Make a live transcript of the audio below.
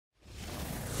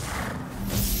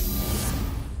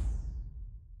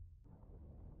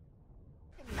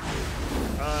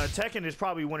Tekken is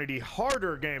probably one of the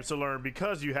harder games to learn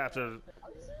because you have to.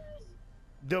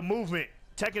 The movement,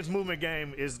 Tekken's movement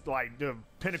game is like the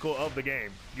pinnacle of the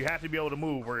game. You have to be able to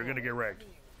move or you're gonna get wrecked.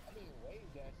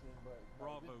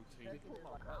 Bravo team. MKX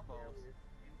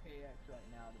right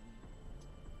now to me.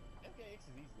 MKX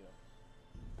is easy though.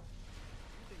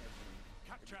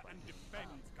 Capture and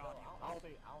defend, Guardian. I don't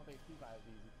think Street Fighter is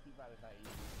easy. Street Fighter is not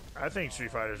easy. I think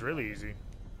Street Fighter is really easy.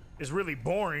 It's really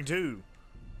boring too.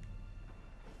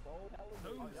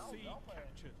 Zone C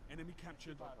captured. Enemy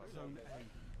captured. Zone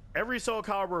A. Every Soul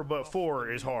Calibur but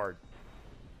 4 is hard.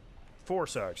 4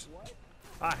 sucks.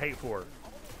 I hate 4.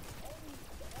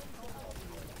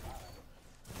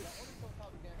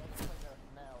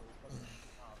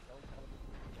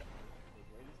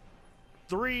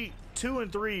 3, 2,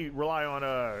 and 3 rely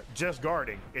on just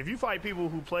guarding. If you fight people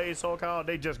who play Soul Calibur,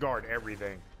 they just guard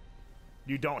everything.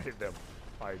 You don't hit them.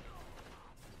 Like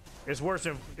it's worse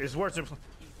than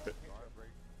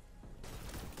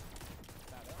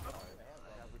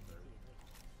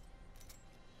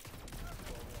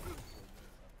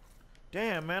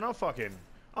Damn, man, I'm fucking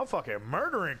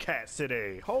murdering cats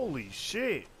today. Holy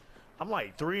shit. I'm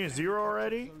like 3-0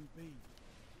 already.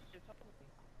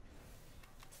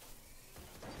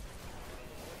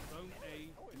 Zone A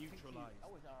neutralized.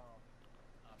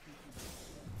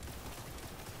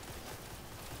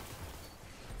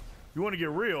 You want to get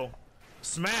real?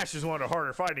 Smash is one of the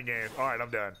harder fighting games. All right, I'm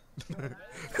done.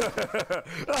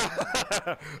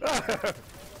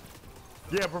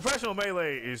 Yeah, professional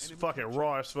melee is fucking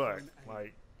raw as fuck.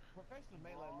 Like professional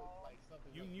melee looks like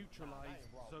something. You neutralize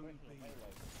Zone B.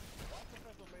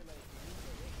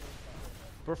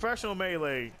 Professional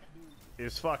melee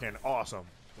is fucking awesome.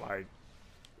 Like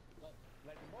the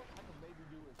most I can maybe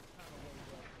do is kind of what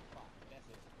it does. That's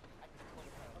it. I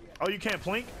can oh, you can't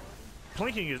plink?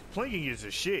 Plinking is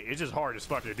the shit. It's just hard as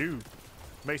fuck to do.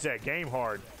 Makes that game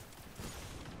hard.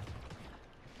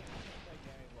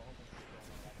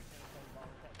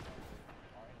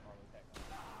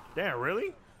 Damn,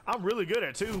 really? I'm really good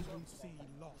at 2. Zone C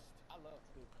lost. I love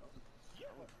 2. You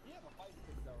have a fight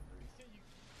stick though.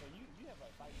 You have a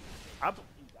fight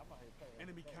stick.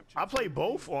 Enemy captured. I play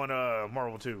both on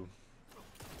Marvel 2.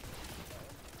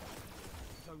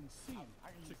 Zone C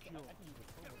secure.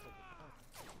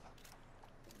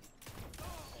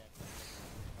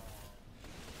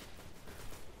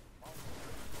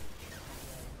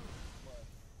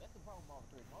 That's the problem with Marvel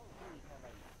 3. Marvel 3 is kind of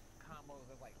like combos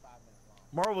that's like 5 minutes long.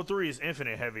 Marvel 3 is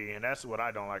infinite heavy, and that's what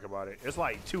I don't like about it. It's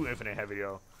like too infinite heavy,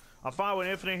 though. I'm fine with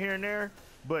infinite here and there,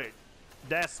 but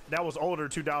that was older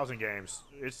 2000 games.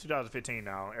 It's 2015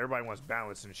 now. Everybody wants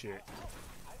balance and shit.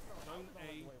 Zone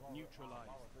A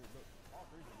neutralized.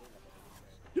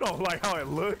 You don't like how it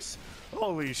looks?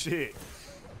 Holy shit.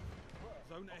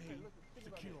 Zone A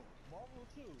secure. Marvel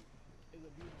 2 is a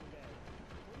beautiful game.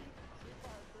 Street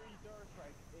Fighter 3 Third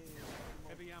Strike is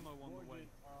Heavy ammo on the way.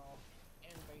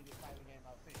 animated fighting game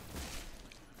I've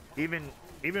seen.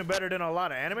 Even better than a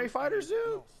lot of anime fighters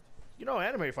do? You know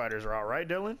anime fighters are out, right,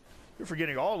 Dylan? You're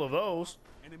forgetting all of those.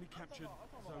 Enemy captured.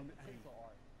 Zone A.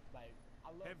 Like, I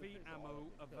love Heavy ammo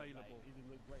available. It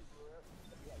look great.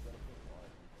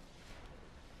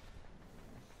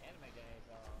 Anime games,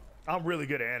 I'm really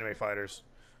good at anime fighters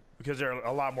because they're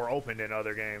a lot more open than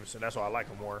other games, and that's why I like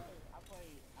them more.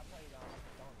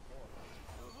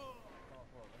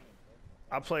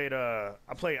 I played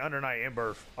Under Night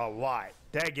In-Birth a lot.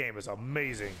 That game is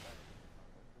amazing.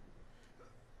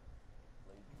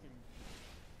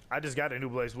 I just got a new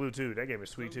Blaze Blue too. That game is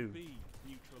sweet too. B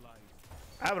neutralized.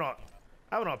 I have it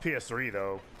on PS3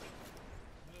 though.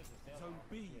 Zone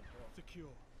B secure.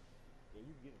 yeah,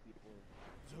 you can get it people.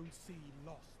 Zone C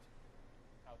lost.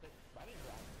 I didn't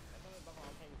drive. That's something about my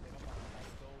arcade thing. I'm buying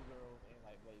like Soul Girls and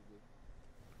like Blaze Blue.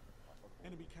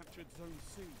 Enemy captured Zone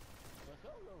C. But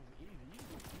Soul Girls is easy. You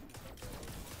can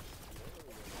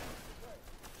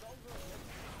Soul Girls.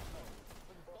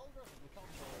 But the Soul Girls is the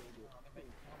combo really good. I think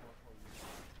it's combo for you.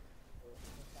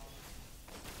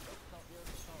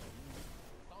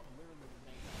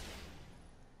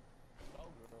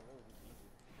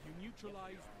 You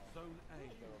neutralized Zone A.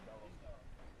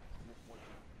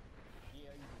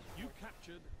 You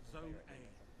captured Zone A.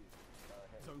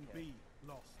 Zone B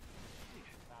lost.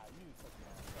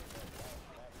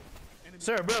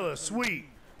 Cerebella, sweet.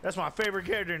 That's my favorite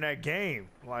character in that game.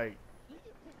 Like,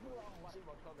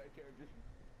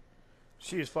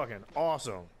 she is fucking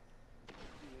awesome.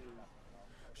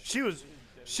 She was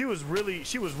really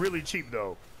cheap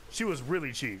though. She was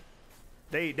really cheap.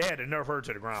 They had to nerf her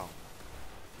to the ground.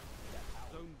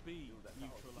 Zone B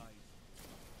neutralized.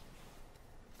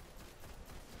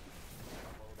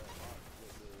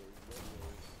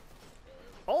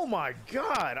 my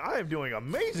god, I am doing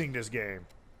amazing this game.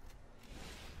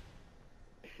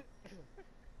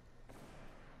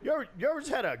 You ever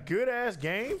just had a good ass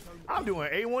game? I'm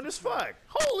doing A1 as fuck.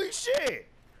 Holy shit.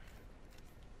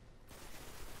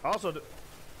 Also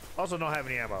don't have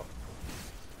any ammo.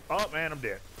 Oh man, I'm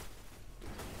dead.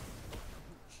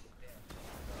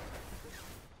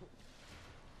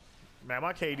 Man,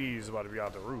 my KD is about to be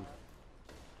out the roof.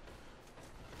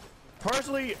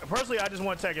 Personally, I just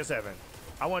want Tekken 7.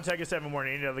 I want Tekken 7 more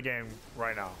than any other game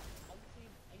right now.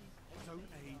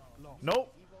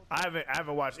 Nope, I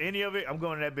haven't watched any of it. I'm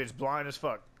going to that bitch blind as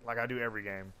fuck, like I do every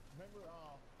game.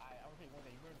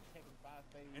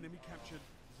 Enemy captured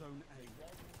Zone A.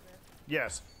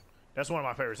 Yes, that's one of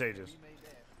my favorite stages.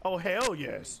 Oh hell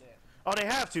yes. Oh, they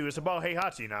have to. It's about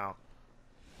Heihachi now.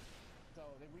 So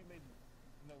then we made,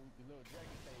 you know, the little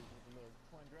dragon stage with the little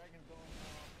twin dragons going on.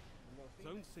 The little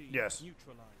Zone phoenix. C Yes.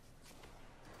 neutralized.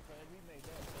 So then we made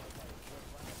that. So it's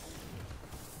like,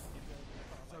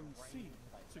 Zone C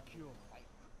secure.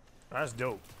 That's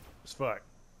dope as fuck.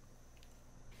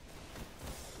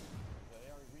 So they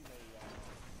already remade.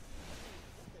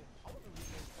 I want to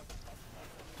remake something like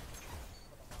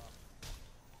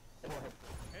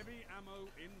Heavy ammo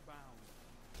inbound.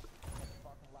 had the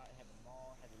parking lot, had the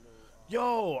mall, had the little.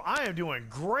 Yo, I am doing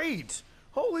great.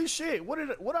 Holy shit. What did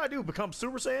I do? Become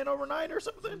Super Saiyan overnight or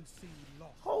something? Zone C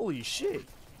lost. Holy shit.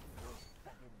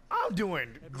 I'm doing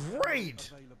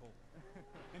great. Available.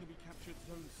 Enemy captured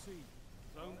Zone C.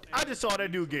 Zone A I just saw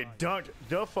that dude get dunked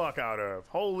the fuck out of.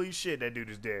 Holy shit, that dude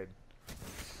is dead.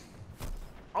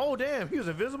 Oh damn, he was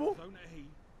invisible? Zone A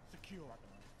secure.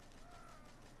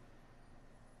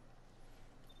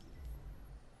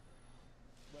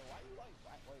 Well, why you like?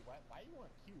 Why you want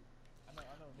Q? I know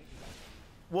niggas like.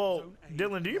 Well, Zone A.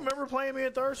 Dylan, do you remember playing me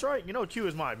at Third Strike? You know Q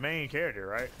is my main character,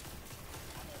 right?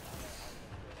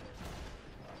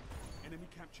 Enemy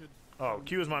captured. Oh,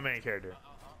 Q is my main character.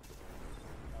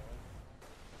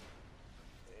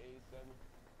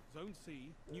 Zone C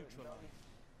neutralized.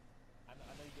 I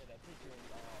know you get that picture.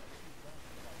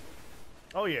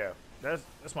 Oh yeah,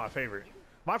 that's my favorite.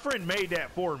 My friend made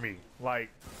that for me. Like,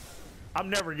 I'm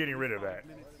never getting rid of that. 5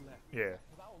 minutes left. Yeah. Because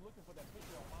I was looking for that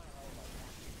picture on mine. I was like,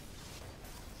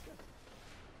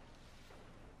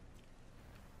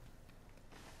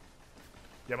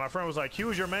 Yeah, my friend was like, Q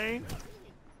is your main?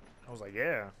 I was like,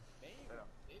 yeah. they didn't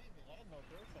even have no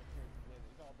third sector.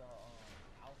 It's all the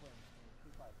Alpha and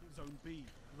 252. Zone B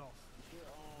lost.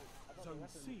 I thought Zone the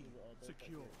rest of C them was, third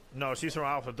secure. sector. No, she's from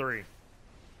Alpha 3.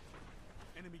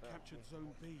 Enemy captured Zone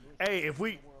B. Hey, if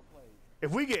World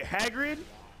played. we get Hagrid,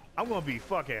 I'm gonna be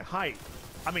fucking hype.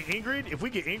 I mean Ingrid, if we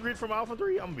get Ingrid from Alpha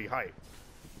 3, I'm gonna be hype.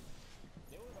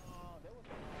 There was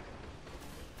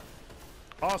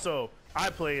Also,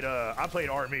 I played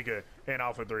Armika in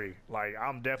Alpha 3. Like,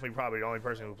 I'm definitely probably the only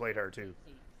person who played her too.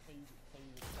 so you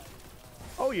excited,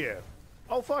 Oh yeah.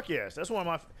 Oh fuck yes.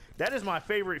 That is my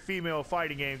favorite female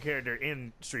fighting game character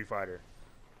in Street Fighter.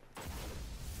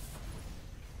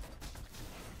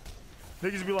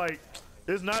 Niggas be like,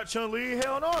 it's not Chun-Li.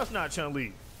 Hell no, it's not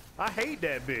Chun-Li. I hate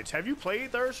that bitch. Have you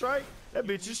played Third Strike? That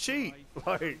bitch is cheap.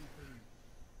 Like, should've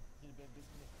been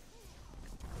dismissed.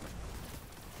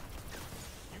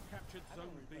 You captured I Zone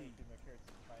don't really B. play female characters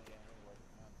in fighting game anyway,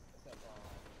 except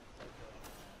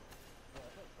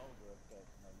Soldier, but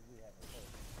you really haven't played.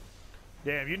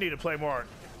 damn, you need to play more.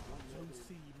 Zone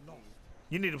C lost.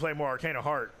 You need to play more Arcana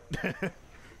Heart. I played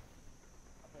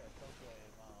Ahsoka in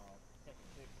Tekken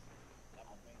 6. That's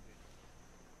my main bitch.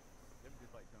 Them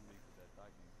just like somebody for that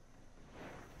talking.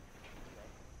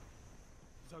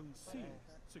 Zone C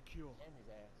secure. Cammy's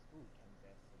ass. Ooh, Cammy's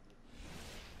ass is so good.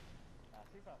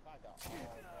 355 got all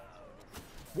that.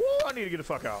 Woo, I need to get the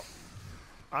fuck out.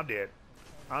 I'm dead.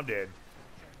 I'm dead.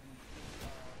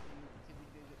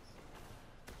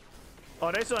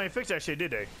 Oh, they still ain't fixed that shit,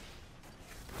 did they?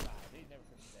 Nah, they never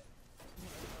finished that.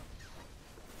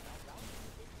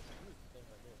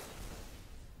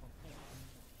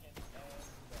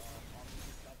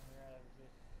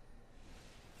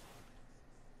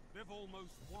 They've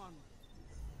almost won.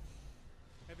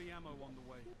 Heavy ammo on the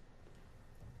way.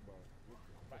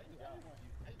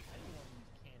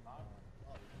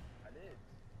 I did.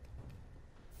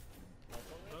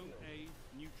 Zone A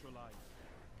neutralized.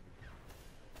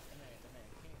 That man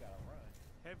King got a run.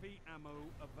 Heavy ammo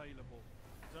available.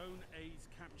 Zone A's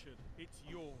captured. It's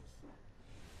yours.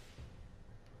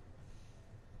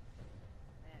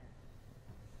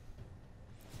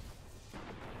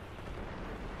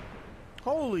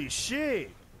 Holy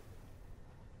shit.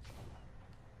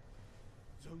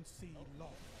 Zone C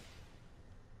lost.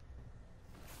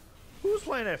 Who's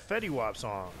playing that Fetty Wap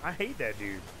song? I hate that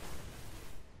dude.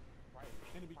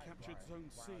 captured Zone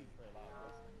C.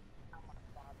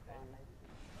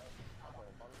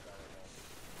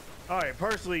 All right,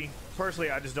 personally,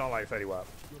 I just don't like Fetty Wap.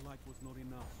 Your light was not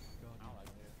enough, Guardian.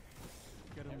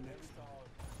 Get him next time.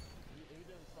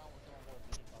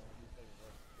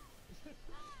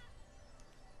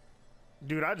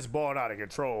 Dude, I just balled out of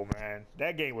control, man.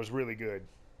 That game was really good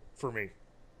for me.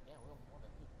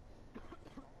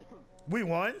 We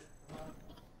won?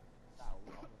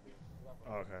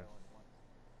 Okay.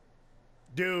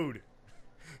 Dude.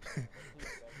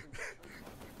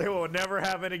 They will never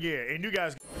have it again. And you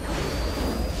guys...